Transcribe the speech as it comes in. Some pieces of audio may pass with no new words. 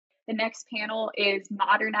The next panel is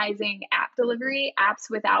Modernizing App Delivery, Apps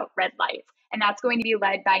Without Red Lights, and that's going to be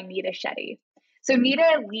led by Neetta Shetty. So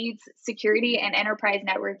Neetta leads security and enterprise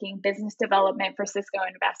networking business development for Cisco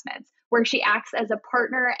Investments, where she acts as a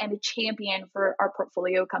partner and a champion for our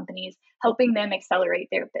portfolio companies, helping them accelerate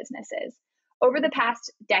their businesses. Over the past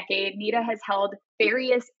decade, Neetta has held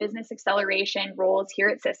various business acceleration roles here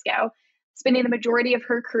at Cisco, spending the majority of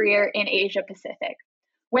her career in Asia Pacific.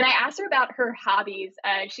 When I asked her about her hobbies,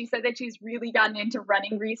 she said that she's really gotten into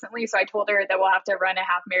running recently. So I told her that we'll have to run a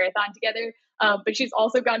half marathon together. But she's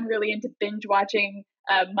also gotten really into binge watching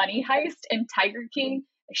Money Heist and Tiger King.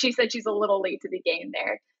 She said she's a little late to the game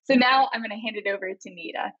there. So now I'm going to hand it over to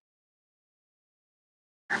Neetta.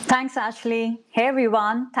 Thanks, Ashley. Hey,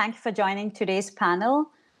 everyone. Thank you for joining today's panel.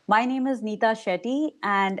 My name is Neetta Shetty,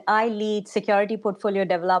 and I lead security portfolio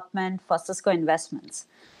development for Cisco Investments.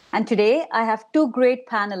 And today, I have two great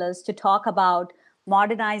panelists to talk about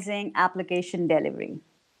modernizing application delivery.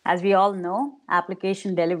 As we all know,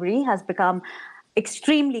 application delivery has become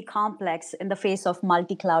extremely complex in the face of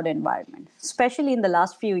multi-cloud environment, especially in the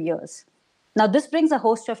last few years. Now, this brings a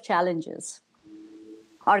host of challenges.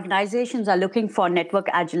 Organizations are looking for network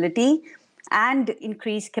agility and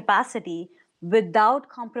increased capacity without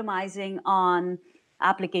compromising on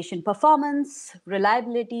application performance,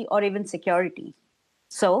 reliability, or even security.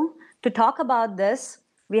 So, to talk about this,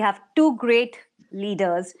 we have two great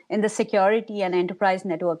leaders in the security and enterprise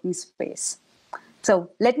networking space.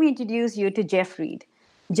 So, let me introduce you to Jeff Reed.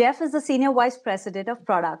 Jeff is the Senior Vice President of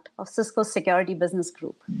Product of Cisco's Security Business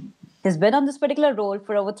Group. He's been on this particular role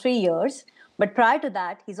for over 3 years, but prior to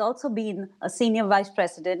that, he's also been a Senior Vice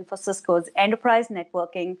President for Cisco's Enterprise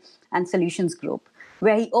Networking and Solutions Group,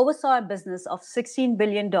 where he oversaw a business of $16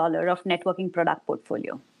 billion of networking product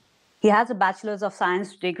portfolio. He has a Bachelor's of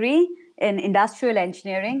Science degree in Industrial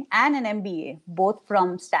Engineering and an MBA, both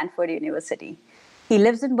from Stanford University. He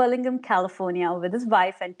lives in Burlingame, California with his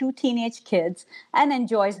wife and 2 teenage kids and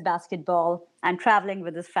enjoys basketball and traveling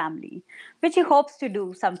with his family, which he hopes to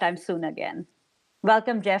do sometime soon again.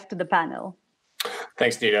 Welcome, Jeff, to the panel.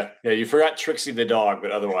 Thanks, Neetta. Yeah, you forgot Trixie the dog, but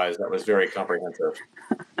otherwise that was very comprehensive.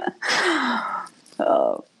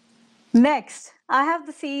 Next, I have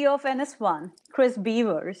the CEO of NS1, Kris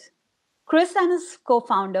Beevers. Kris and his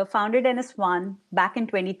co-founder founded NS1 back in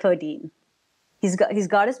 2013. He's got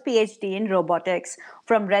his PhD in robotics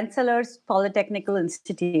from Rensselaer's Polytechnical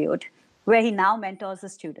Institute, where he now mentors a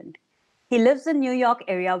student. He lives in New York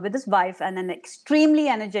area with his wife and an extremely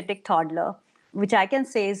energetic toddler, which I can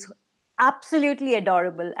say is absolutely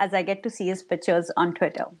adorable as I get to see his pictures on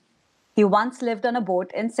Twitter. He once lived on a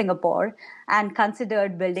boat in Singapore and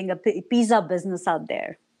considered building a pizza business out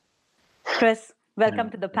there. Kris, welcome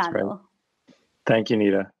to the panel. Right. Thank you,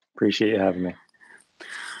 Neetta. Appreciate you having me.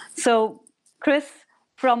 So, Kris,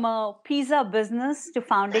 from a pizza business to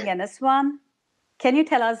founding NS1, can you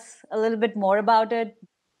tell us a little bit more about it?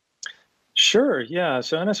 Sure, yeah.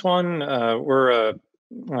 So NS1, we're a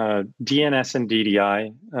DNS and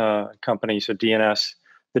DDI company. So DNS,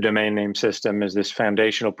 the domain name system, is this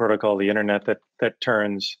foundational protocol, the internet that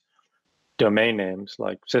turns domain names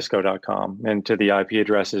like Cisco.com into the IP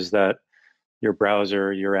addresses that your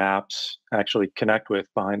browser, your apps actually connect with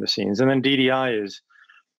behind the scenes. And then DDI is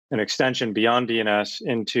an extension beyond DNS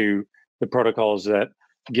into the protocols that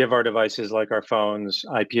give our devices like our phones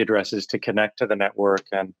IP addresses to connect to the network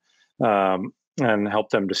and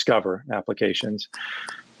help them discover applications.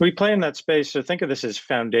 We play in that space, so think of this as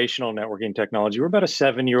foundational networking technology. We're about a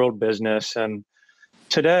 7-year-old business, and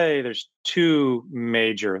today there's 2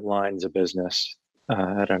 major lines of business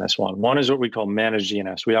at NS1. One is what we call managed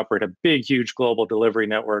DNS. We operate a big, huge global delivery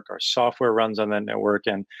network. Our software runs on that network,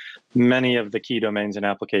 and many of the key domains and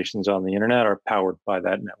applications on the internet are powered by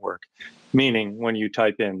that network. Meaning, when you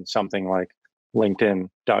type in something like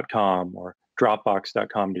LinkedIn.com or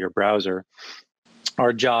Dropbox.com to your browser,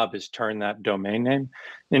 our job is turn that domain name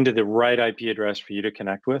into the right IP address for you to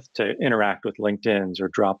connect with to interact with LinkedIn's or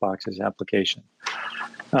Dropbox's application.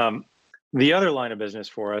 The other line of business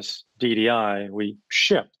for us, DDI, we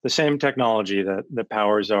ship the same technology that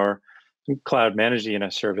powers our cloud managed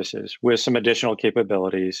DNS services with some additional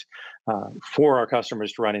capabilities for our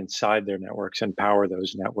customers to run inside their networks and power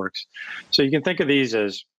those networks. So you can think of these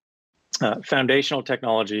as foundational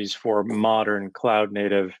technologies for modern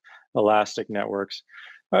cloud-native elastic networks,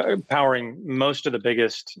 powering most of the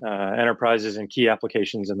biggest enterprises and key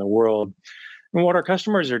applications in the world. And what our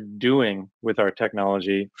customers are doing with our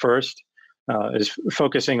technology first is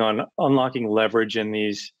focusing on unlocking leverage in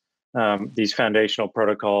these foundational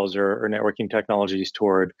protocols or networking technologies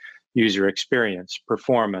toward user experience,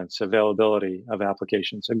 performance, availability of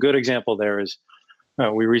applications. A good example there is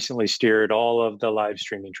we recently steered all of the live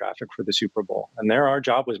streaming traffic for the Super Bowl. And there, our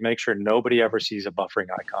job was make sure nobody ever sees a buffering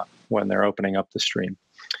icon when they're opening up the stream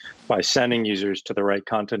by sending users to the right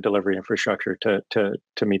content delivery infrastructure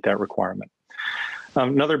to meet that requirement.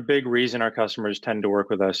 Another big reason our customers tend to work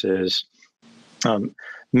with us is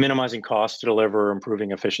minimizing costs to deliver,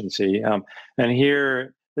 improving efficiency. And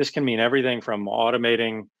here, this can mean everything from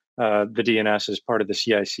automating the DNS as part of the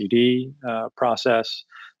CI/CD process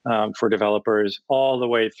for developers, all the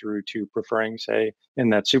way through to preferring, say, in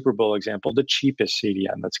that Super Bowl example, the cheapest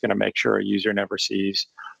CDN that's going to make sure a user never sees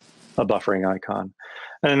a buffering icon.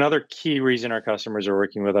 And another key reason our customers are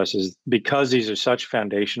working with us is because these are such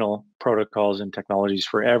foundational protocols and technologies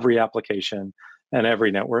for every application and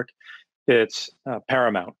every network, it's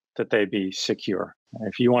paramount that they be secure.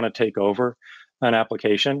 If you want to take over an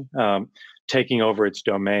application, taking over its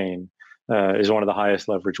domain is one of the highest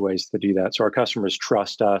leverage ways to do that. So our customers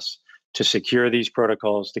trust us to secure these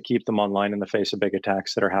protocols, to keep them online in the face of big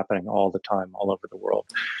attacks that are happening all the time, all over the world.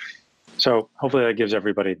 So hopefully that gives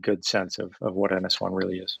everybody a good sense of what NS1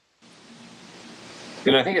 really is.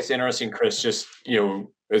 And I think it's interesting, Kris, just,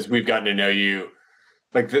 as we've gotten to know you,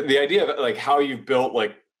 like the idea of like how you've built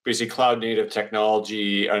like basically cloud native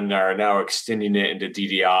technology and are now extending it into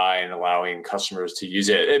DDI and allowing customers to use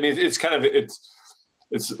it. I mean, it's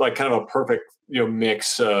like kind of a perfect,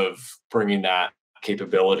 mix of bringing that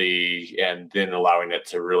capability and then allowing it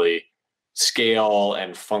to really scale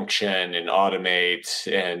and function and automate.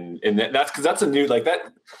 And that's because that's a new, like that,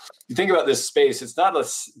 you think about this space, it's not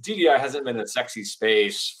DDI hasn't been a sexy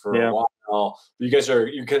space for a while. You guys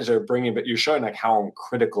are bringing, but you're showing like how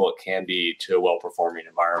critical it can be to a well-performing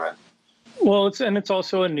environment. Well, it's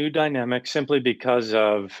also a new dynamic simply because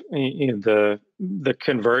of the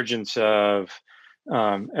convergence of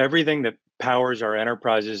everything that powers our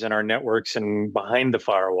enterprises and our networks and behind the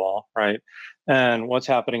firewall, right? And what's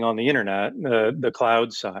happening on the internet, the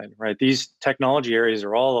cloud side, right? These technology areas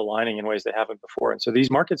are all aligning in ways they haven't before. And so these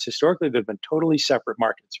markets, historically, they've been totally separate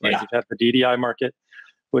markets, right? Yeah. You've had the DDI market,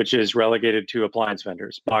 which is relegated to appliance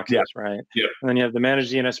vendors, boxes, right? Yeah. And then you have the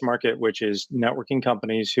managed DNS market, which is networking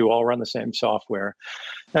companies who all run the same software.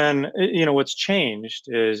 And what's changed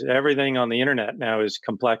is everything on the internet now is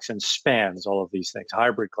complex and spans all of these things,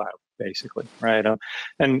 hybrid cloud, basically, right?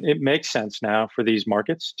 And it makes sense now for these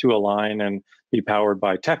markets to align and be powered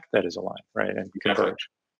by tech that is aligned, right? And converge.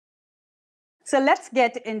 So let's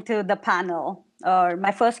get into the panel.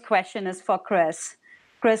 My first question is for Kris.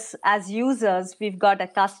 Kris, as users, we've got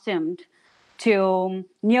accustomed to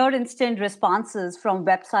near instant responses from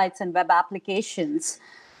websites and web applications.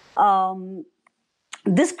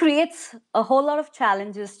 This creates a whole lot of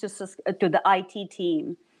challenges to the IT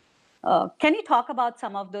team. Can you talk about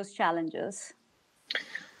some of those challenges?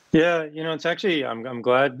 Yeah, it's actually, I'm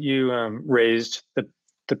glad you raised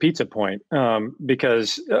the pizza point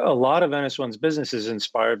because a lot of NS1's business is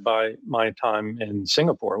inspired by my time in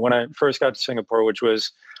Singapore. When I first got to Singapore, which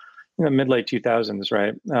was mid-late 2000s,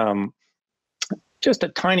 right? Just a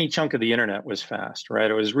tiny chunk of the internet was fast, right?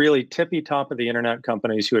 It was really tippy top of the internet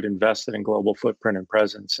companies who had invested in global footprint and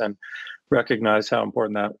presence and recognized how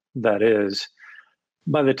important that is.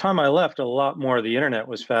 By the time I left, a lot more of the internet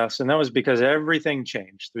was fast, and that was because everything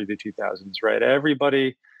changed through the 2000s, right?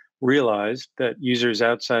 Everybody realized that users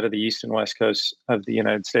outside of the East and West Coast of the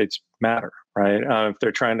United States matter, right? If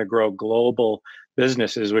they're trying to grow global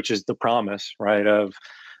businesses, which is the promise, right, of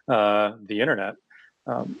the internet.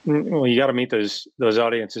 Well, you got to meet those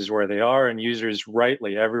audiences where they are, and users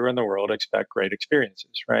rightly everywhere in the world expect great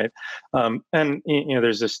experiences, right? And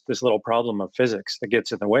there's this little problem of physics that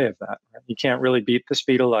gets in the way of that. Right? You can't really beat the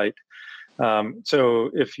speed of light.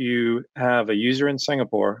 So if you have a user in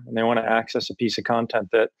Singapore and they want to access a piece of content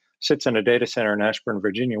that sits in a data center in Ashburn,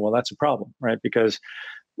 Virginia, well, that's a problem, right? Because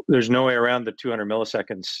there's no way around the 200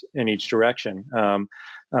 milliseconds in each direction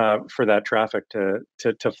for that traffic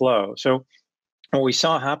to flow. So what we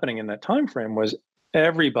saw happening in that time frame was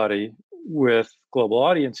everybody with global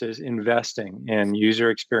audiences investing in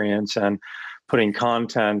user experience and putting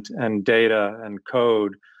content and data and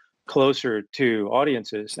code closer to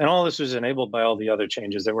audiences. And all this was enabled by all the other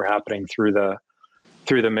changes that were happening through the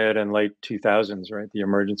mid and late 2000s, right? The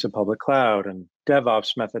emergence of public cloud and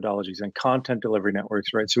DevOps methodologies and content delivery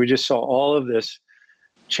networks, right? So we just saw all of this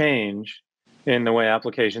change in the way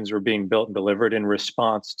applications were being built and delivered in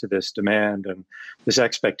response to this demand and this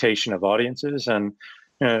expectation of audiences. And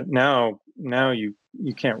now you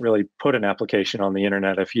can't really put an application on the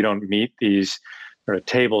internet if you don't meet these sort of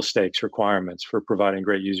table stakes requirements for providing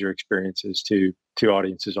great user experiences to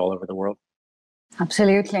audiences all over the world.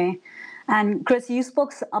 Absolutely. And Kris, you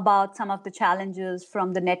spoke about some of the challenges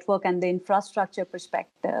from the network and the infrastructure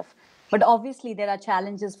perspective, but obviously there are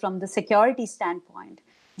challenges from the security standpoint.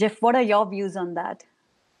 Jeff, what are your views on that?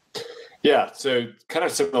 Yeah, so kind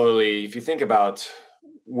of similarly, if you think about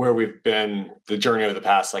where we've been, the journey over the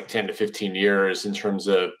past like 10 to 15 years in terms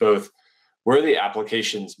of both where the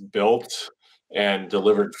application's built and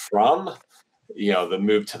delivered from, the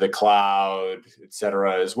move to the cloud, et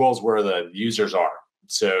cetera, as well as where the users are.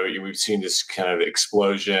 So we've seen this kind of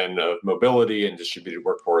explosion of mobility and distributed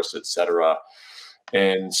workforce, et cetera.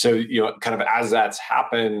 And so, kind of as that's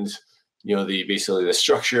happened, basically the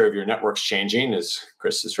structure of your network's changing, as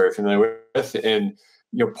Kris is very familiar with. And,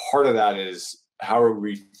 part of that is how are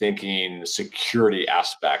we thinking security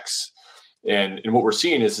aspects? And what we're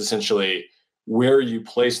seeing is essentially where you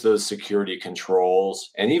place those security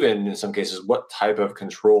controls, and even in some cases, what type of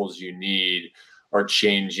controls you need are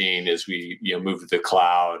changing as we move to the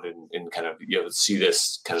cloud and kind of see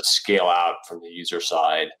this kind of scale out from the user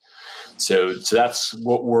side. So that's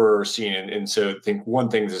what we're seeing. And so I think one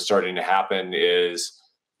thing that's starting to happen is,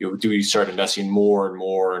 do we start investing more and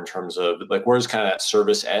more in terms of like, where's kind of that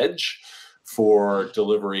service edge for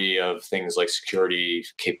delivery of things like security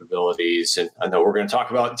capabilities? And I know we're going to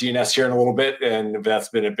talk about DNS here in a little bit, and that's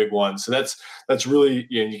been a big one. So that's really,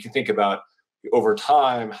 you can think about over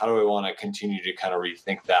time, how do I want to continue to kind of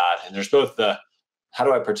rethink that? And there's both the, how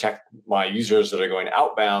do I protect my users that are going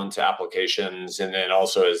outbound to applications? And then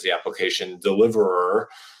also as the application deliverer,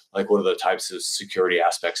 like what are the types of security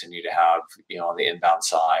aspects I need to have, on the inbound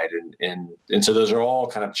side? And so those are all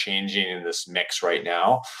kind of changing in this mix right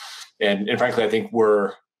now. And frankly, I think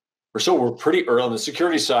we're pretty early on the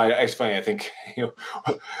security side. It's funny, I think,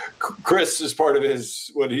 Kris is part of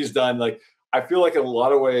what he's done. Like, I feel like in a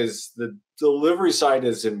lot of ways, the delivery side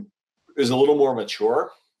is a little more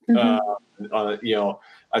mature. Mm-hmm.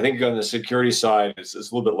 I think on the security side, it's a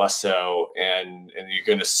little bit less so, and you're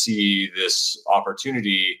going to see this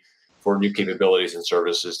opportunity for new capabilities and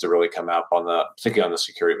services to really come up particularly on the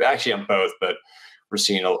security, but actually on both. But we're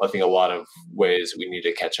seeing, I think, a lot of ways we need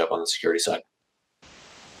to catch up on the security side.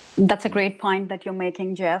 That's a great point that you're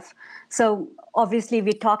making, Jeff. So obviously,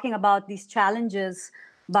 we're talking about these challenges.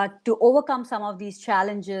 But to overcome some of these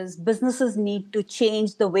challenges, businesses need to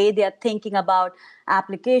change the way they are thinking about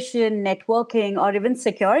application, networking, or even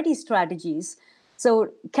security strategies.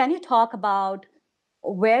 So can you talk about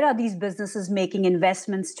where are these businesses making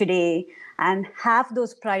investments today, and have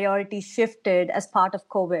those priorities shifted as part of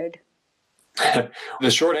COVID?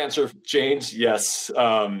 The short answer, James, yes. It's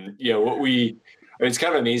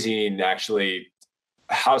kind of amazing, actually,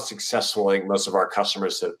 how successful I think most of our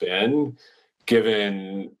customers have been,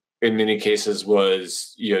 given in many cases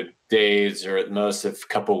was days or at most a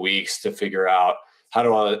couple of weeks to figure out how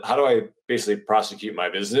do I basically prosecute my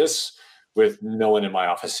business with no one in my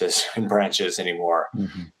offices and branches anymore.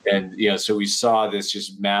 Mm-hmm. And so we saw this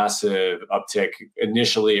just massive uptick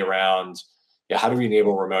initially around how do we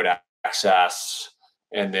enable remote access,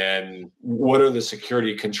 and then what are the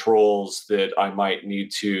security controls that I might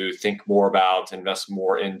need to think more about, invest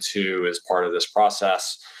more into as part of this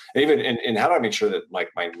process. And even and how do I make sure that like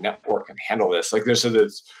my network can handle this? Like there's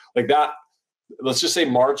like that. Let's just say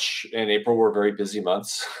March and April were very busy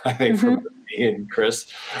months, I think, for me and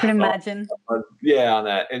Kris. I can imagine. On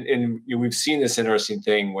that. And we've seen this interesting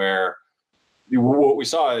thing where what we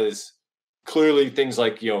saw is clearly things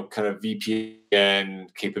like kind of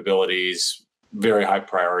VPN capabilities, very high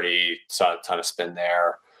priority, saw a ton of spend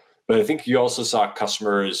there. But I think you also saw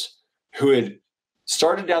customers who had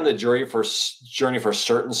started down the journey for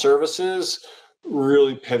certain services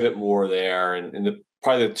really pivot more there. And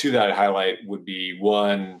probably the two that I highlight would be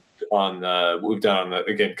one on what we've done on the,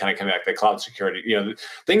 again, kind of coming back to cloud security,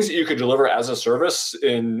 things that you could deliver as a service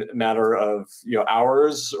in a matter of,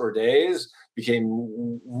 hours or days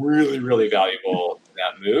became really, really valuable in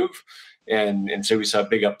that move. And so we saw a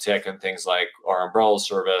big uptick on things like our umbrella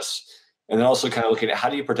service, and then also kind of looking at how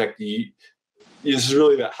do you protect this is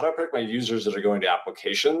really about how do I protect my users that are going to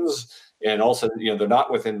applications, and also they're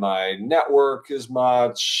not within my network as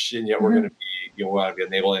much, and yet we're going to be want to be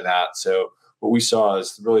enabling that. So what we saw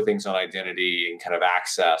is really things on identity and kind of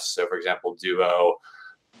access. So for example, Duo,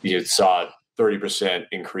 you saw a 30%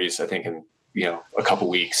 increase, I think, in a couple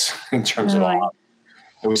weeks in terms of all.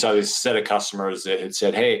 And we saw this set of customers that had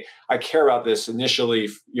said, "Hey, I care about this initially.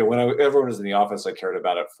 When everyone was in the office, I cared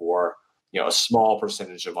about it for a small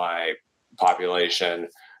percentage of my population.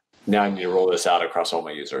 Now I need to roll this out across all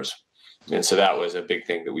my users." And so that was a big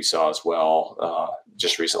thing that we saw as well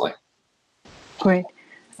just recently. Great,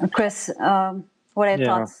 Kris. What are your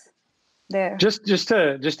thoughts there? Just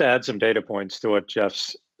to add some data points to what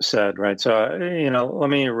Jeff's said, right? So, let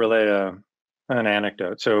me relay an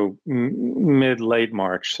anecdote. So late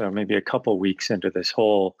March, so maybe a couple weeks into this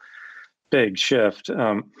whole big shift,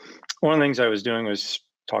 one of the things I was doing was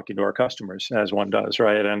talking to our customers, as one does,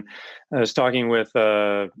 right? And I was talking with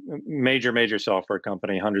a major software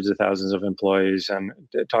company, hundreds of thousands of employees, and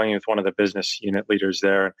talking with one of the business unit leaders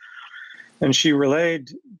there. And she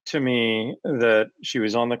relayed to me that she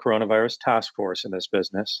was on the coronavirus task force in this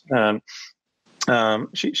business. And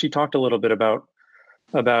she talked a little bit about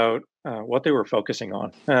what they were focusing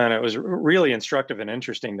on. And it was really instructive and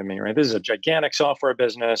interesting to me, right? This is a gigantic software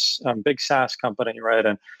business, big SaaS company, right?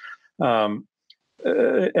 And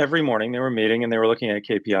every morning they were meeting and they were looking at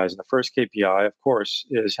KPIs. And the first KPI, of course,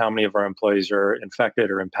 is how many of our employees are infected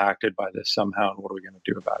or impacted by this somehow, and what are we going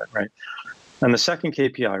to do about it, right? And the second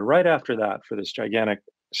KPI right after that for this gigantic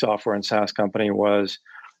software and SaaS company was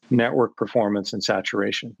network performance and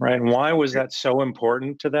saturation, right? And why was that so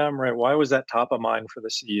important to them, right? Why was that top of mind for the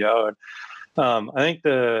CEO? And I think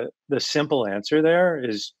the simple answer there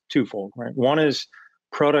is twofold, right? One is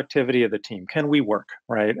productivity of the team. Can we work,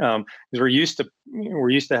 right? Because we're used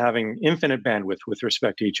to having infinite bandwidth with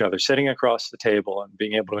respect to each other, sitting across the table and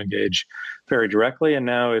being able to engage very directly. And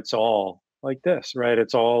now it's all like this, right?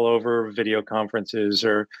 It's all over video conferences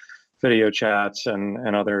or video chats and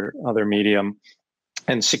other medium.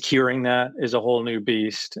 And securing that is a whole new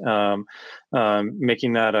beast.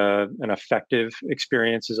 Making that an effective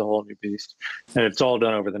experience is a whole new beast. And it's all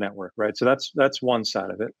done over the network, right? So that's one side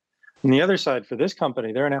of it. And the other side for this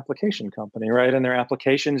company, they're an application company, right? And their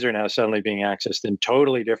applications are now suddenly being accessed in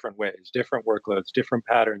totally different ways, different workloads, different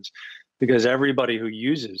patterns, because everybody who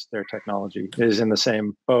uses their technology is in the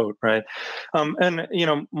same boat, right? And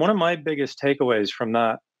one of my biggest takeaways from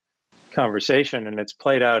that conversation, and it's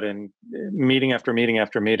played out in meeting after meeting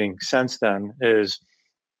after meeting since then, is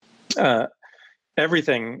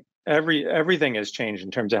everything has changed in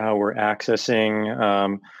terms of how we're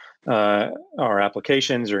accessing our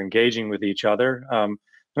applications or engaging with each other kind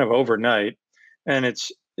of overnight. And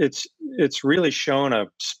it's really shown a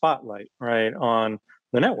spotlight, right, on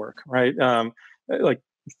the network, right? Like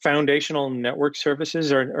foundational network services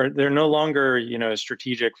they're no longer,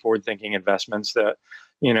 strategic forward-thinking investments that,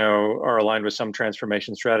 are aligned with some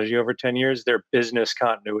transformation strategy over 10 years. They're business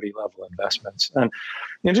continuity level investments. And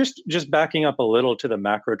just backing up a little to the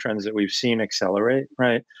macro trends that we've seen accelerate,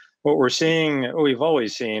 right? What we've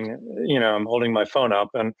always seen, I'm holding my phone up,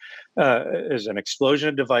 and is an explosion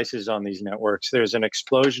of devices on these networks. There's an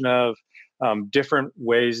explosion of different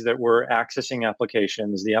ways that we're accessing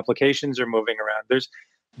applications. The applications are moving around. There's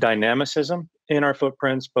dynamicism in our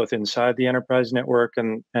footprints, both inside the enterprise network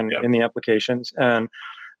and Yep. in the applications. And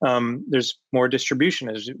there's more distribution,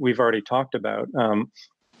 as we've already talked about,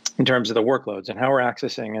 in terms of the workloads and how we're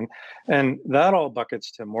accessing. And that all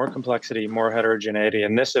buckets to more complexity, more heterogeneity.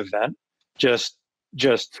 And this event just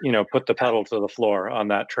put the pedal to the floor on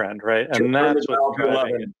that trend, right? And that's what's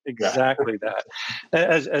driving it. Exactly that.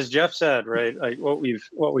 As Jeff said, right? Like what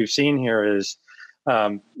we've seen here is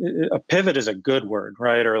a pivot is a good word,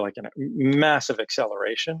 right? Or like a massive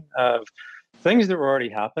acceleration of things that were already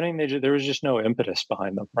happening. There was just no impetus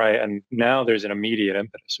behind them, right? And now there's an immediate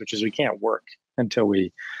impetus, which is we can't work until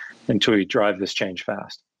we drive this change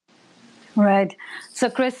fast. Right. So,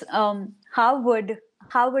 Kris, how would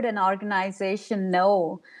an organization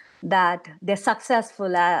know that they're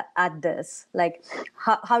successful at this? Like,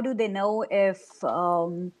 how do they know if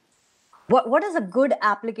what does a good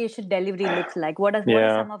application delivery look like? What are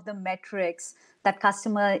some of the metrics that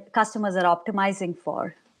customers are optimizing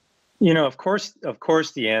for? Of course,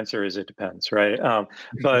 the answer is it depends, right?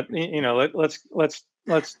 But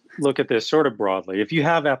let's look at this sort of broadly. If you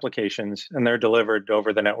have applications and they're delivered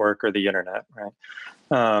over the network or the internet,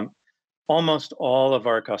 right? Almost all of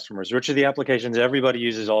our customers, which are the applications everybody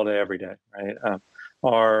uses all day, every day, right,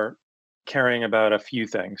 are caring about a few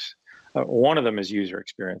things. One of them is user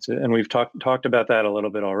experience, and we've talked about that a little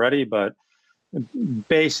bit already. But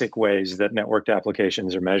basic ways that networked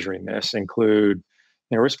applications are measuring this include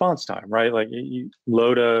response time, right? Like you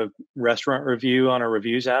load a restaurant review on a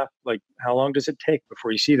reviews app, like how long does it take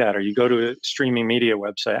before you see that? Or you go to a streaming media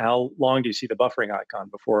website, how long do you see the buffering icon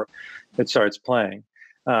before it starts playing?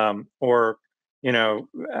 Or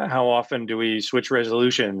how often do we switch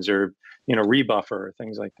resolutions or rebuffer,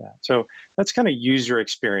 things like that? So that's kind of user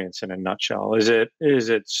experience in a nutshell. Is it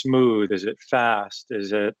smooth? Is it fast?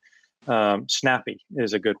 Is it snappy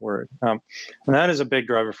is a good word. And that is a big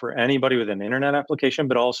driver for anybody with an internet application,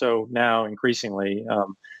 but also now increasingly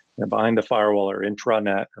behind the firewall or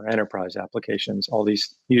intranet or enterprise applications. All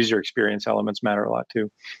these user experience elements matter a lot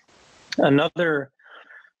too. Another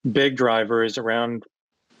big driver is around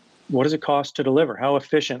what does it cost to deliver? How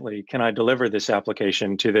efficiently can I deliver this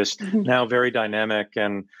application to this now very dynamic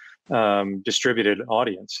and distributed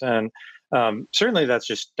audience? And certainly that's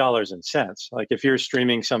just dollars and cents. Like if you're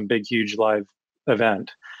streaming some big, huge live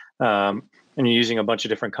event and you're using a bunch of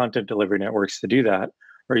different content delivery networks to do that,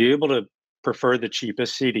 are you able to prefer the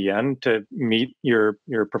cheapest CDN to meet your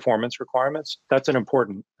performance requirements? That's an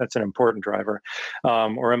important driver.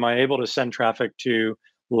 Or am I able to send traffic to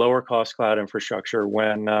lower cost cloud infrastructure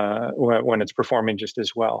when it's performing just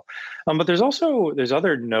as well? But there's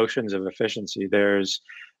other notions of efficiency. There's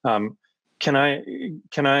can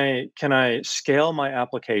I scale my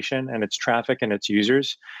application and its traffic and its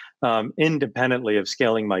users independently of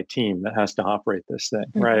scaling my team that has to operate this thing,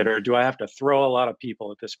 right? Or do I have to throw a lot of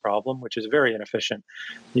people at this problem, which is very inefficient?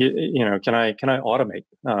 You know, can I automate?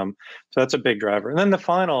 So that's a big driver. And then the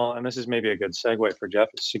final, and this is maybe a good segue for Jeff,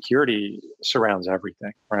 is security surrounds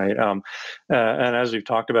everything, right? And as we've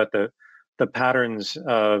talked about, the patterns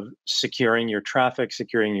of securing your traffic,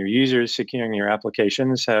 securing your users, securing your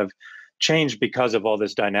applications have changed because of all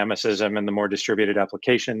this dynamicism and the more distributed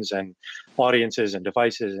applications and audiences and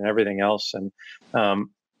devices and everything else. And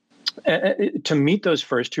to meet those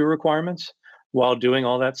first two requirements while doing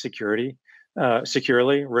all that securely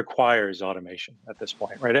requires automation at this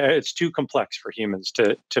point, right? It's too complex for humans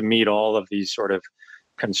to meet all of these sort of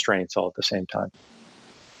constraints all at the same time.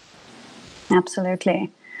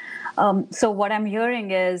 Absolutely. So what I'm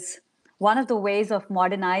hearing is one of the ways of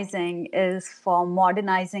modernizing is for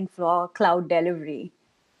modernizing for cloud delivery.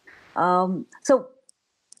 So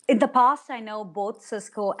in the past, I know both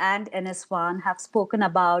Cisco and NS1 have spoken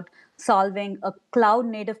about solving a cloud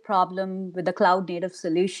native problem with a cloud native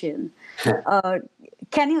solution.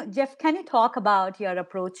 Jeff, can you talk about your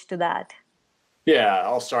approach to that? Yeah,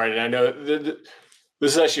 I'll start. And I know this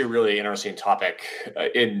is actually a really interesting topic.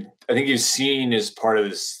 And I think you've seen as part of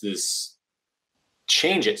this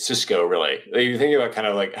change at Cisco, really. Like, you think about kind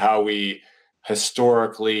of like how we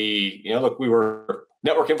historically, look, we were a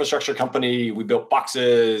network infrastructure company. We built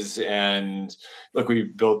boxes, and look, we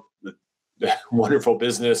built the wonderful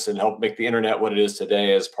business and helped make the internet what it is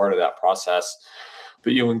today as part of that process.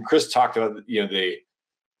 But when Kris talked about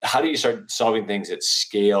how do you start solving things at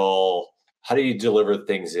scale? How do you deliver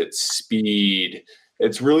things at speed?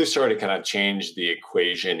 It's really started to kind of change the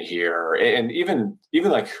equation here, and even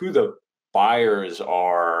like who the buyers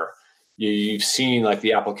are. You've seen like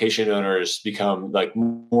the application owners become like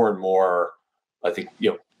more and more, I think,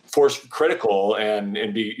 force critical and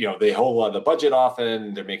be, they hold a lot of the budget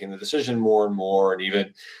often. They're making the decision more and more. And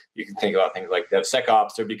even you can think about things like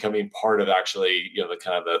DevSecOps, they're becoming part of actually, the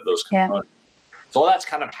kind of those components. Yeah. So all that's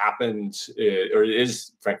kind of happened, or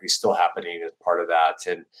is frankly still happening as part of that.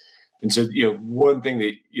 And so, one thing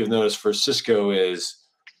that you'll notice for Cisco is,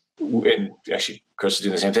 and actually Kris is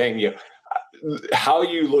doing the same thing, how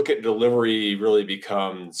you look at delivery really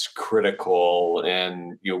becomes critical.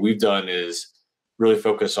 And we've done is really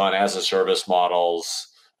focus on as a service models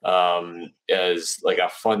as like a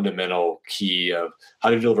fundamental key of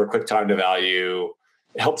how to deliver quick time to value.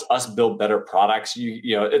 It helps us build better products.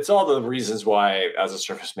 It's all the reasons why as a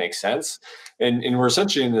service makes sense. And we're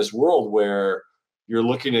essentially in this world where you're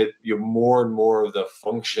looking at more and more of the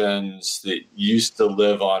functions that used to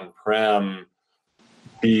live on-prem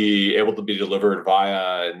be able to be delivered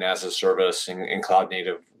via an as a service and cloud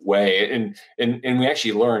native way. And we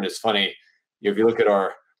actually learned, it's funny, if you look at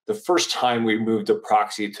the first time we moved a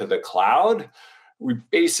proxy to the cloud, we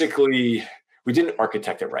didn't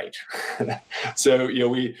architect it right. So,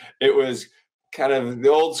 it was kind of the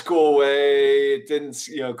old school way. It didn't,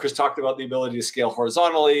 Kris talked about the ability to scale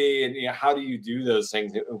horizontally and, how do you do those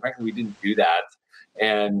things? And frankly, we didn't do that.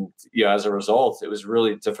 And, as a result, it was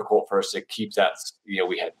really difficult for us to keep that,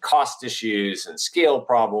 we had cost issues and scale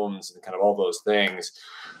problems and kind of all those things.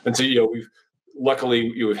 And so,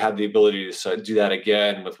 we've had the ability to do that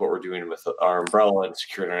again with what we're doing with our umbrella and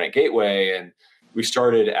secure internet gateway. And we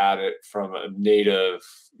started at it from a native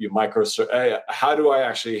how do I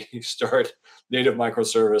actually start native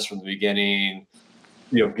microservice from the beginning,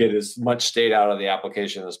 get as much state out of the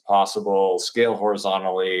application as possible, scale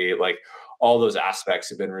horizontally, like all those aspects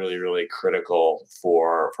have been really, really critical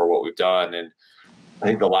for what we've done. And I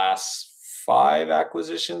think the last 5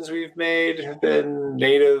 acquisitions we've made have been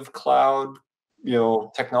native cloud,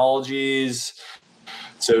 technologies.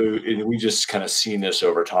 So we just kind of seen this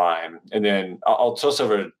over time. And then I'll toss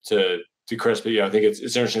over to Kris, but I think it's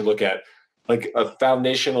interesting to look at like a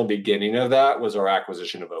foundational beginning of that was our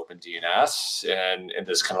acquisition of OpenDNS and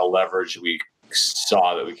this kind of leverage we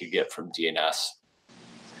saw that we could get from DNS.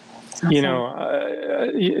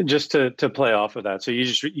 Awesome. Just to play off of that. So you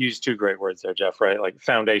just used two great words there, Jeff, right? Like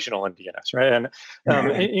foundational and DNS, right? And,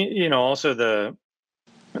 also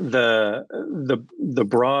the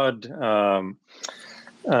broad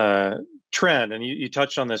trend, and you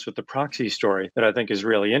touched on this with the proxy story that I think is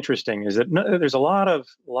really interesting, is that there's a lot of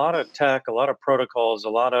tech, a lot of protocols, a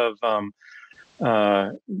lot of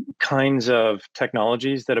kinds of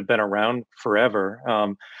technologies that have been around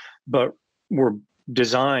forever, but were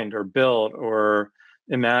designed or built or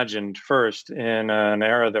imagined first in an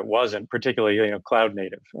era that wasn't particularly cloud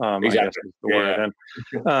native. Exactly. I guess is the word.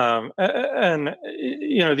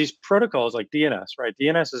 And these protocols like DNS, right?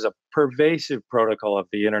 DNS is a pervasive protocol of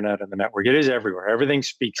the internet and the network. It is everywhere. Everything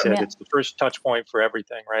speaks it. It's the first touch point for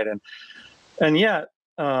everything, right? And yet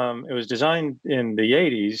it was designed in the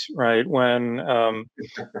 80s, right? When there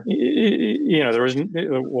was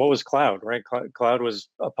what was cloud, right? Cloud was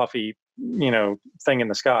a puffy thing in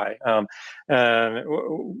the sky, and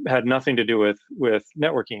had nothing to do with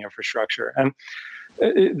networking infrastructure. And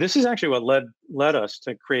this is actually what led us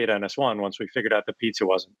to create NS1 once we figured out the pizza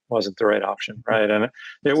wasn't the right option, right? And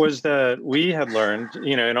it was that we had learned,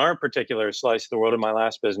 in our particular slice of the world in my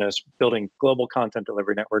last business, building global content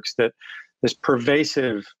delivery networks, that this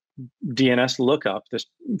pervasive DNS lookup, this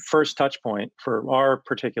first touch point for our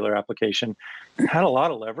particular application, had a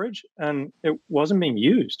lot of leverage, and it wasn't being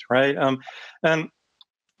used, right? And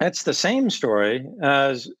it's the same story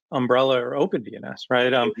as Umbrella or OpenDNS, right?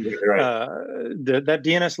 That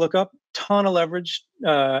DNS lookup, ton of leverage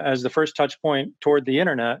as the first touch point toward the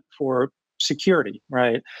internet for security,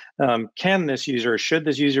 right? Should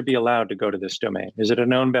this user be allowed to go to this domain? Is it a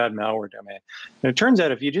known bad malware domain? And it turns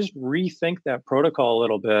out if you just rethink that protocol a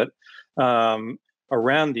little bit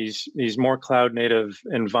around these more cloud native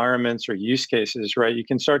environments or use cases, right, you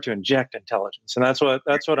can start to inject intelligence. And that's what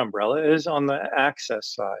Umbrella is on the access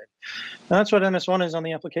side. And that's what NS1 is on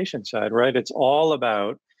the application side, right? It's all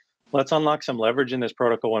about, let's unlock some leverage in this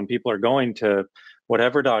protocol when people are going to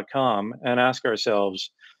whatever.com and ask ourselves,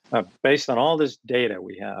 based on all this data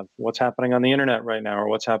we have, what's happening on the internet right now, or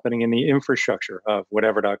what's happening in the infrastructure of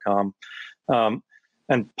whatever.com, and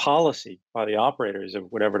policy by the operators of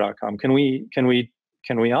whatever.com, can we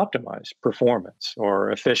optimize performance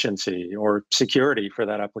or efficiency or security for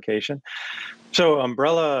that application? So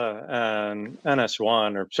Umbrella and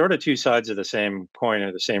NS1 are sort of two sides of the same coin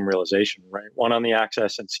or the same realization, right? One on the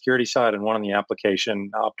access and security side, and one on the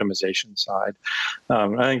application optimization side.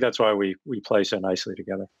 I think that's why we play so nicely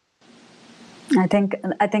together. I think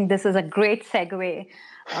this is a great segue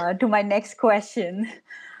to my next question.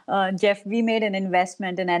 Jeff, we made an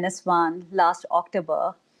investment in NS1 last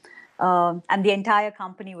October, and the entire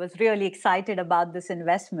company was really excited about this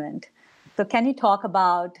investment. So can you talk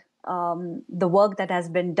about the work that has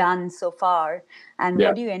been done so far, and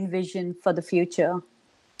what do you envision for the future?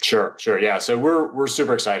 Sure. Yeah. So we're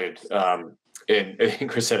super excited. And I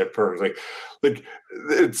think Kris said it perfectly. Like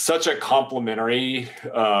it's such a complementary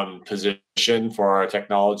position for our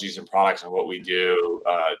technologies and products and what we do.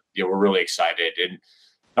 We're really excited, and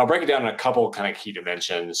I'll break it down in a couple kind of key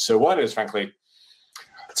dimensions. So one is, frankly,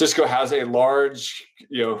 Cisco has a large,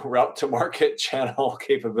 route to market channel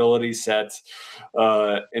capability set.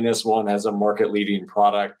 NS1 has a market leading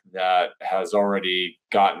product that has already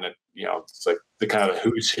gotten it's like the kind of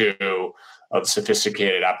who's who of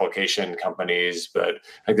sophisticated application companies. But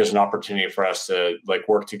I think there's an opportunity for us to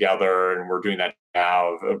work together, and we're doing that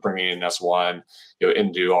now, of bringing in NS1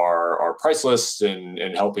 into our price lists and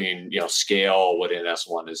helping scale what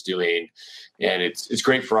NS1 is doing. And it's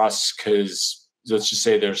great for us because, let's just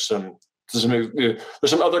say there's some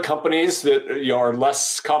other companies that are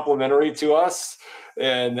less complementary to us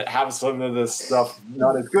and have some of this stuff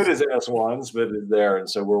not as good as NS1's, but is there. And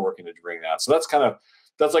so we're working to bring that. So that's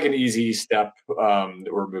like an easy step that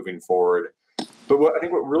we're moving forward. But what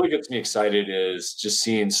really gets me excited is just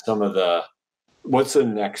seeing some of what's the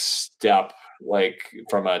next step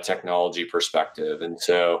from a technology perspective. And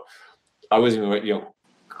so I was,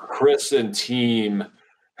 Kris and team,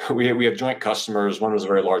 we have joint customers. One was a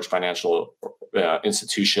very large financial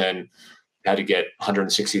institution, had to get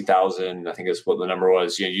 160,000, I think is what the number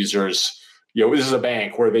was, users. This is a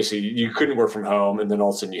bank where basically you couldn't work from home, and then all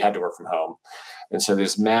of a sudden you had to work from home. And so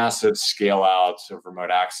this massive scale out of remote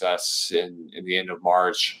access in the end of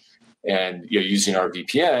March, and using our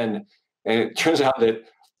VPN. And it turns out that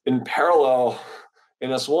in parallel,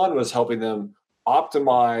 NS1 was helping them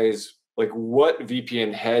optimize what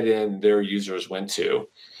VPN head-in their users went to.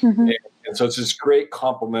 Mm-hmm. And so it's this great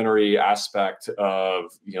complementary aspect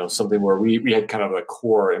of something where we had kind of a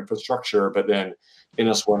core infrastructure, but then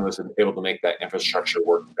NS1 was able to make that infrastructure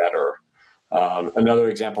work better. Another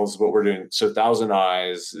example is what we're doing. So Thousand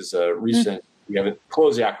Eyes is a recent. We haven't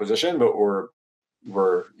closed the acquisition, but we're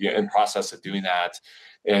in process of doing that.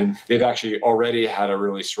 And they've actually already had a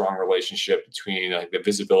really strong relationship between the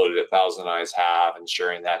visibility that Thousand Eyes have and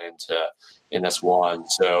sharing that into NS1.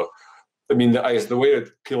 So, I mean, I guess the way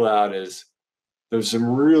to peel out is there's some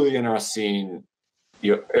really interesting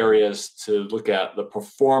areas to look at the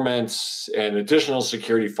performance and additional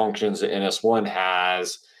security functions that NS1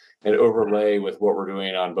 has and overlay with what we're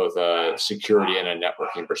doing on both a security and a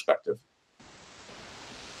networking perspective.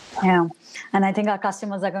 Yeah, and I think our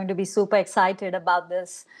customers are going to be super excited about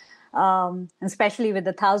this, especially with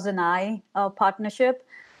the Thousand Eye partnership.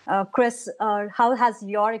 Kris, how has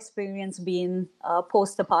your experience been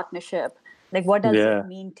post the partnership? Like, what does it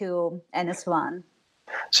mean to NS1?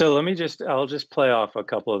 So I'll just play off a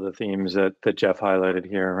couple of the themes that Jeff highlighted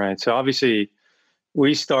here, right? So obviously,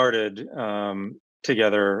 we started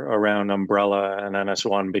together around Umbrella and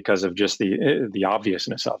NS1 because of just the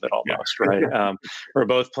obviousness of it almost, right? We're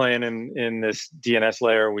both playing in this DNS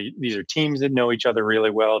layer. These are teams that know each other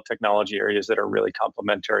really well, technology areas that are really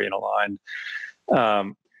complementary and aligned.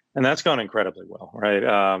 And that's gone incredibly well, right?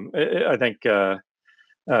 I think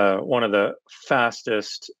one of the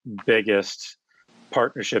fastest, biggest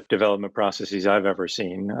partnership development processes I've ever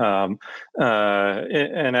seen. And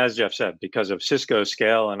as Jeff said, because of Cisco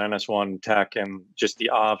scale and NS1 tech and just the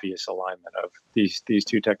obvious alignment of these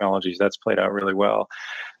two technologies, that's played out really well.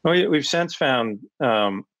 We've since found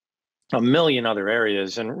a million other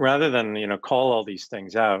areas, and rather than call all these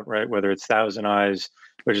things out, right? Whether it's Thousand Eyes,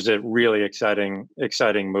 which is a really exciting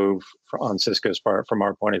move on Cisco's part from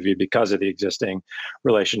our point of view because of the existing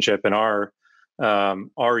relationship and our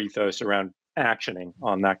ethos around actioning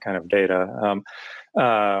on that kind of data,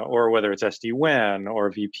 or whether it's SD-WAN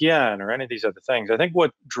or VPN or any of these other things. I think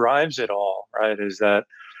what drives it all, right, is that,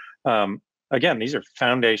 again, these are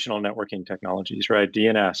foundational networking technologies, right?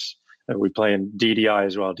 DNS, we play in DDI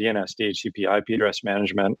as well, DNS, DHCP, IP address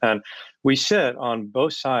management. And we sit on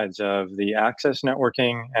both sides of the access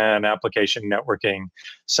networking and application networking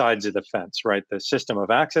sides of the fence, right? The system of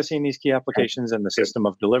accessing these key applications and the system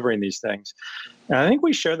of delivering these things. And I think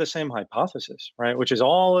we share the same hypothesis, right? Which is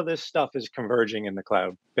all of this stuff is converging in the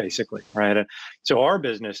cloud, basically, right? And so our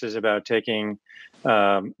business is about taking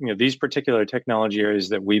these particular technology areas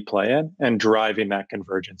that we play in and driving that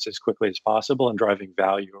convergence as quickly as possible and driving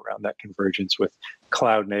value around that convergence with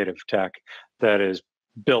cloud native tech that is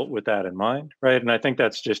built with that in mind, right? And I think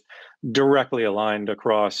that's just directly aligned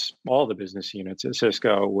across all the business units at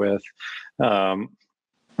Cisco with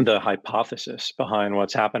the hypothesis behind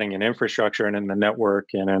what's happening in infrastructure and in the network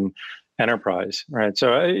and in enterprise, right?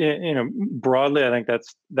 So, broadly, I think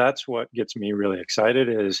that's what gets me really excited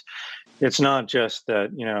is it's not just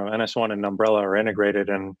that, NS1 and Umbrella are integrated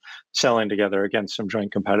and selling together against some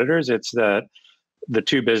joint competitors. It's that the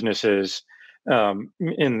two businesses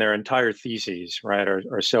in their entire theses, right,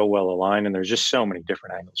 are so well aligned, and there's just so many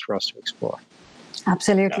different angles for us to explore.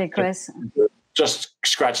 Absolutely, Kris. Just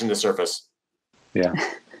scratching the surface. Yeah.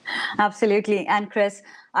 Absolutely. And Kris,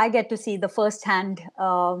 I get to see the firsthand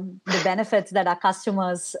the benefits that our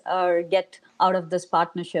customers get out of this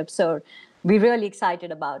partnership. So we're really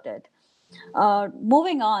excited about it.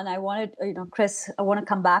 Moving on, I wanted, Kris, I want to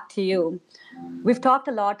come back to you. We've talked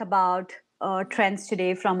a lot about trends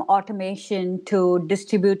today from automation to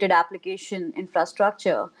distributed application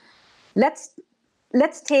infrastructure.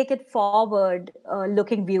 Let's take it forward,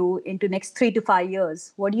 looking view into next 3 to 5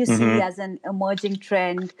 years. What do you see as an emerging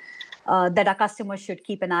trend that our customers should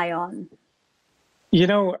keep an eye on?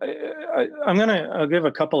 I'll give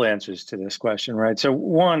a couple answers to this question, right? So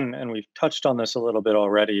one, and we've touched on this a little bit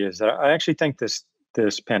already, is that I actually think this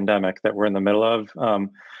pandemic that we're in the middle of,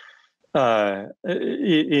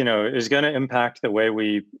 is going to impact the way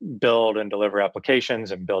we build and deliver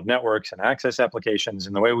applications and build networks and access applications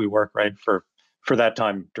and the way we work, right, for that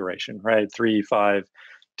time duration, right? 3, 5,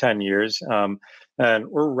 10 years. And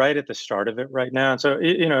we're right at the start of it right now. And so,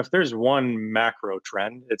 if there's one macro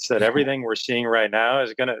trend, it's that everything we're seeing right now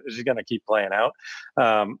is gonna keep playing out.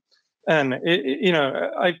 I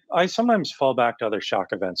sometimes fall back to other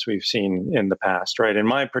shock events we've seen in the past, right? In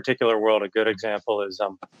my particular world, a good example is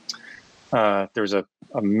there's a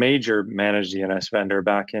major managed DNS vendor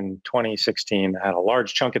back in 2016 that had a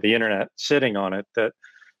large chunk of the internet sitting on it that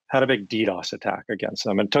had a big DDoS attack against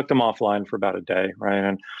them and took them offline for about a day,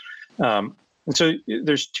 right? And so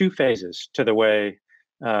there's two phases to the way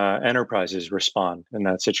enterprises respond in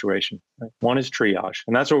that situation. Right? One is triage,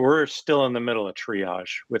 and that's what we're still in the middle of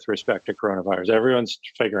triage with respect to coronavirus. Everyone's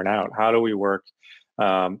figuring out how do we work.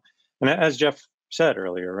 And as Jeff said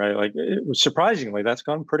earlier, right? Like surprisingly, that's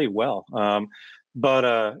gone pretty well.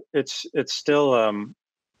 But it's still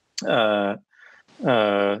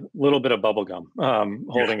little bit of bubble gum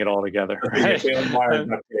holding it all together. Right?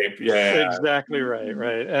 Exactly right,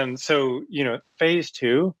 right. And so, phase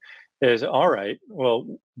 2 is all right.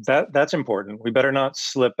 Well, that's important. We better not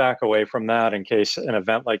slip back away from that in case an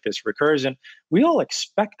event like this recurs. And we all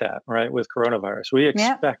expect that, right? With coronavirus, we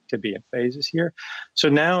expect to be in phases here. So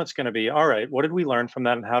now it's going to be all right. What did we learn from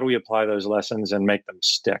that, and how do we apply those lessons and make them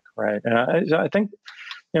stick, right? And I think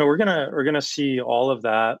we're gonna see all of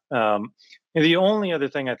that. The only other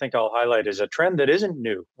thing I think I'll highlight is a trend that isn't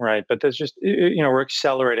new, right? But that's just, we're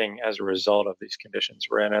accelerating as a result of these conditions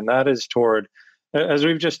we're in. And that is toward, as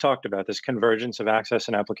we've just talked about, this convergence of access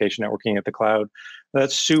and application networking at the cloud.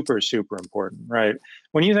 That's super, super important, right?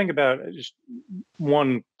 When you think about just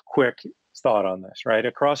one quick thought on this, right?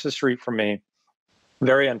 Across the street from me,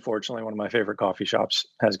 very unfortunately, one of my favorite coffee shops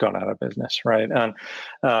has gone out of business, right? And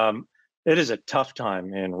it is a tough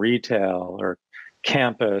time in retail or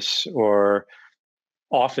campus or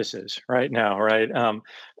offices right now, right?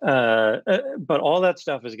 But all that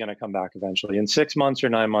stuff is going to come back eventually. In 6 months or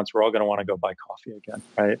 9 months, we're all going to want to go buy coffee again,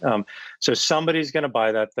 right? So somebody's going to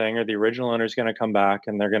buy that thing, or the original owner is going to come back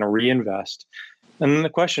and they're going to reinvest. And then the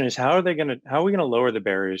question is, how are we going to lower the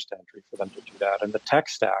barriers to entry for them to do that? And the tech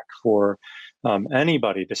stack for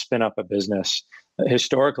anybody to spin up a business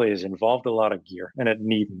historically has involved a lot of gear, and it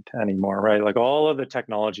needn't anymore, right? Like all of the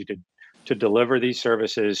technology to deliver these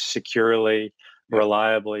services securely,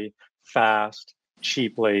 reliably, fast,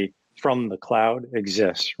 cheaply from the cloud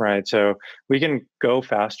exists, right? So we can go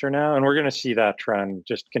faster now, and we're going to see that trend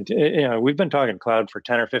just continue. We've been talking cloud for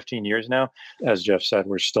 10 or 15 years now. As Jeff said,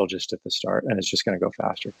 we're still just at the start, and it's just going to go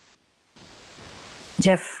faster.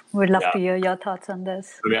 Jeff, we'd love to hear your thoughts on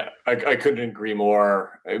this. Yeah, I couldn't agree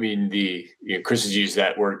more. I mean, Kris has used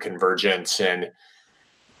that word convergence, and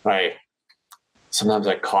sometimes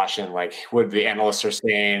I caution, like what the analysts are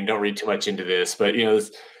saying. Don't read too much into this, but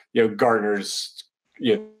Gartner's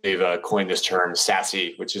they've coined this term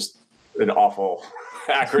SASE, which is an awful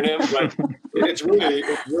acronym, but it's really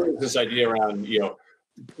this idea around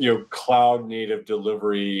cloud native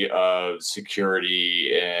delivery of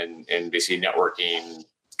security and basically networking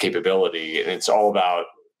capability, and it's all about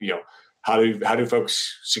how do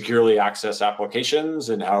folks securely access applications,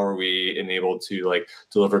 and how are we enabled to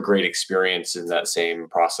deliver great experience in that same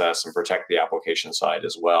process and protect the application side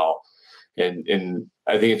as well. And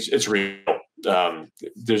I think it's real.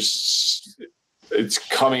 It's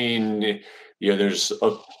coming. There's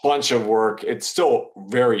a bunch of work. It's still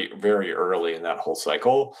very, very early in that whole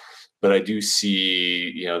cycle, but I do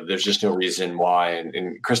see there's just no reason why.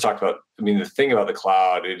 And Kris talked about. I mean, the thing about the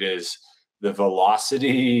cloud, it is the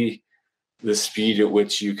velocity, the speed at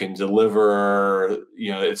which you can deliver,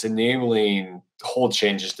 it's enabling whole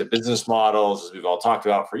changes to business models, as we've all talked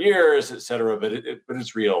about for years, et cetera, but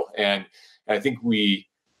it's real. And I think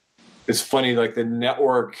it's funny, like the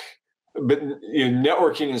network, but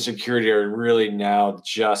networking and security are really now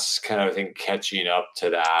just kind of, I think, catching up to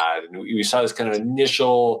that. And we saw this kind of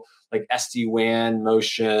initial like SD-WAN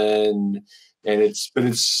motion, and it's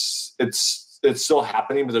still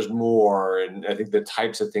happening, but there's more. And I think the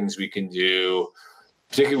types of things we can do,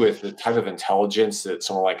 particularly with the type of intelligence that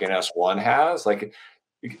someone like NS1 has, like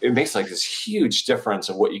it makes like this huge difference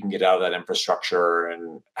of what you can get out of that infrastructure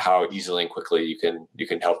and how easily and quickly you can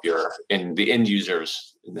help the end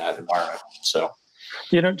users in that environment. So,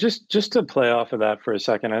 just to play off of that for a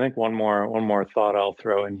second, I think one more thought I'll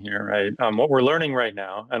throw in here, right? What we're learning right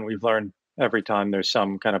now, and we've learned every time there's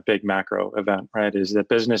some kind of big macro event, right, is that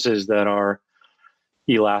businesses that are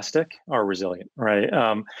elastic are resilient, right?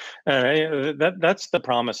 And that's the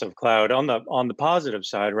promise of cloud. On the positive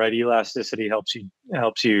side, right? Elasticity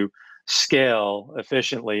helps you scale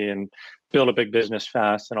efficiently and build a big business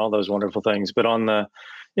fast and all those wonderful things. But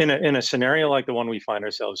in a scenario like the one we find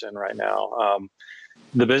ourselves in right now,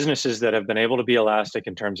 the businesses that have been able to be elastic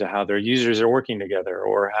in terms of how their users are working together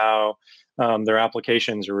or how their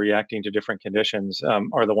applications are reacting to different conditions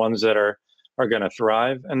are the ones that are going to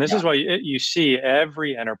thrive. And this is why you see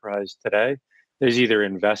every enterprise today is either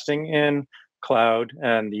investing in cloud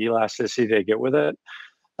and the elasticity they get with it,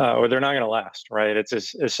 or they're not going to last, right? It's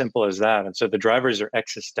as simple as that. And so the drivers are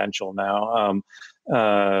existential now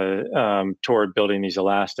toward building these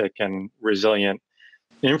elastic and resilient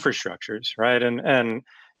infrastructures, right? And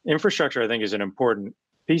infrastructure, I think, is an important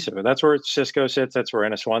piece of it. That's where Cisco sits. That's where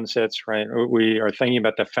NS1 sits, right? We are thinking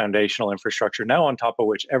about the foundational infrastructure now on top of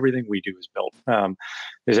which everything we do is built,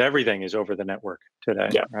 because everything is over the network today,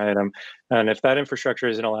 right? And if that infrastructure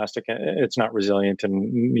isn't elastic, it's not resilient,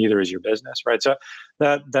 and neither is your business, right? So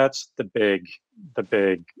that's the big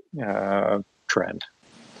trend.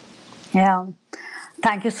 Yeah.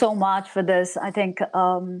 Thank you so much for this. I think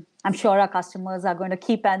I'm sure our customers are going to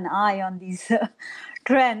keep an eye on these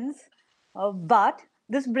trends. But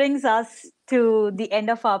this brings us to the end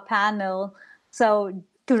of our panel. So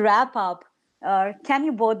to wrap up, can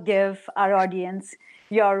you both give our audience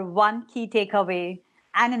your one key takeaway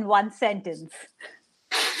and in one sentence?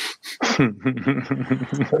 That's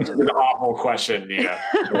an awful question, Neetta.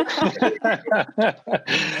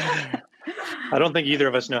 I don't think either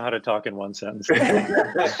of us know how to talk in one sentence.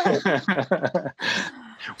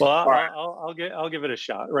 Well, I'll give it a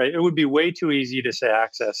shot. Right, it would be way too easy to say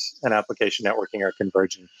access and application networking are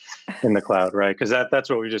converging in the cloud, right? Because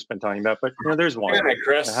that's what we've just been talking about. But there's one. Yeah,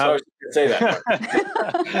 Kris, I was going to say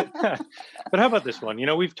that. But how about this one?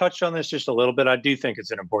 We've touched on this just a little bit. I do think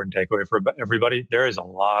it's an important takeaway for everybody. There is a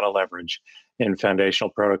lot of leverage in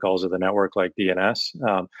foundational protocols of the network like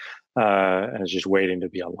DNS, and it's just waiting to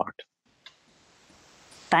be unlocked.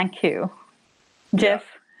 Thank you. Jeff?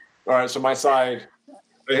 Yeah. All right, so my side,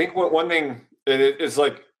 I think one thing is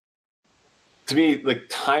like, to me, like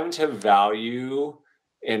time to value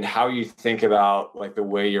and how you think about like the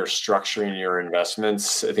way you're structuring your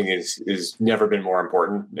investments, I think is never been more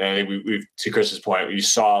important. And we've to Kris's point, you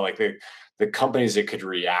saw like the companies that could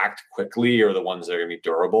react quickly are the ones that are going to be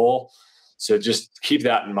durable. So just keep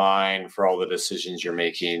that in mind for all the decisions you're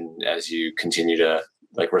making as you continue to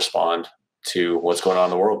like respond to what's going on in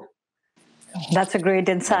the world. That's a great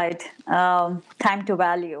insight. Time to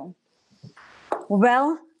value.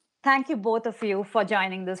 Well, thank you both of you for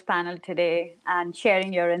joining this panel today and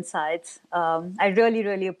sharing your insights. I really,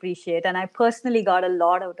 really appreciate, and I personally got a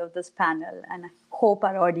lot out of this panel, and I hope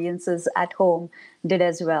our audiences at home did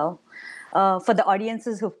as well. For the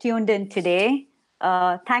audiences who've tuned in today,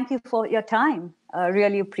 thank you for your time.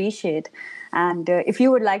 Really appreciate. And if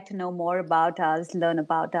you would like to know more about us, learn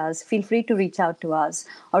about us, feel free to reach out to us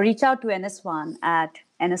or reach out to NS1 at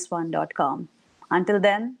ns1.com. Until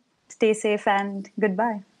then, stay safe and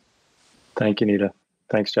goodbye. Thank you, Neetta.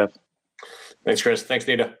 Thanks, Jeff. Thanks, Kris. Thanks,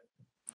 Neetta.